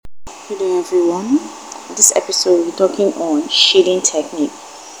Good day everyone. This episode we're talking on shading technique.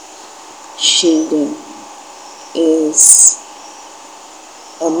 Shading is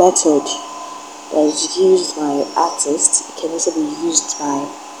a method that is used by artists. It can also be used by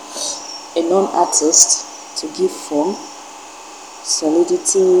a non-artist to give form,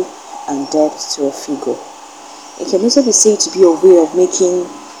 solidity and depth to a figure. It can also be said to be a way of making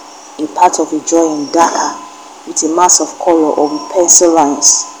a part of a drawing darker with a mass of color or with pencil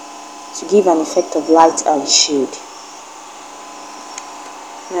lines to give an effect of light and shade.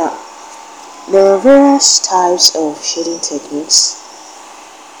 Now, there are various types of shading techniques,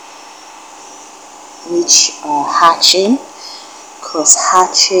 which are hatching,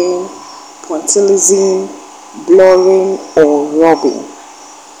 cross-hatching, pointillism, blurring, or rubbing.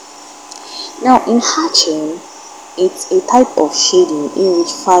 Now, in hatching, it's a type of shading in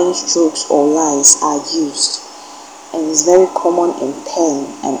which fine strokes or lines are used and is very common in pen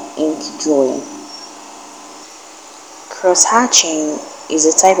and ink drawing. Cross-hatching is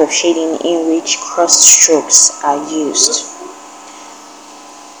a type of shading in which crossed strokes are used.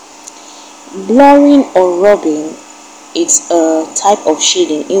 Blurring or rubbing is a type of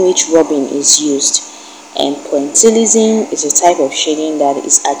shading in which rubbing is used, and pointillism is a type of shading that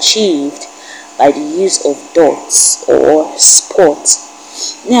is achieved by the use of dots or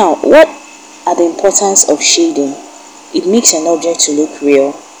spots. Now, what are the importance of shading? It makes an object to look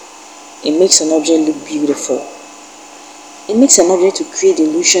real. It makes an object look beautiful. It makes an object to create the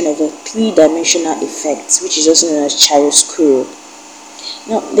illusion of a three-dimensional effect, which is also known as chiaroscuro.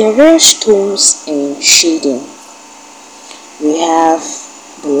 Now, there are various tones in shading. We have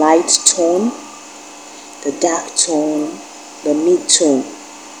the light tone, the dark tone, the mid-tone.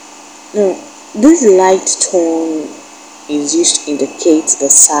 Now, this light tone is used to indicate the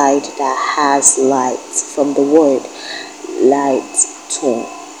side that has light, from the word light tone.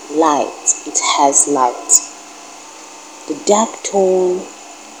 Light, it has light. The dark tone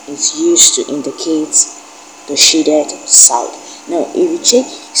is used to indicate the shaded side. Now, if you check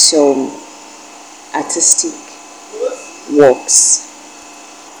some artistic works,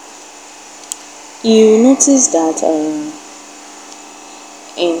 you notice that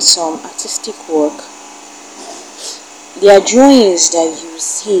in some artistic work, there are drawings that you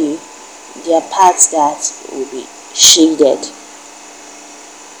see, there are parts that will be shaded,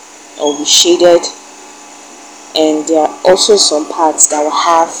 and there are also some parts that will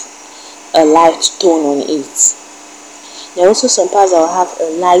have a light tone on it. There are also some parts that will have a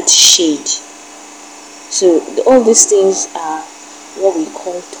light shade. So all these things are what we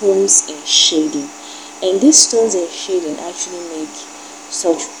call tones in shading, and these tones in shading actually make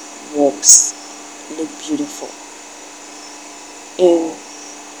such works look beautiful. And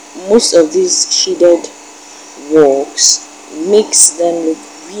most of these shaded works makes them look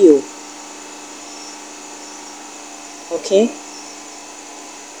real. Okay,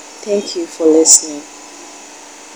 thank you for listening.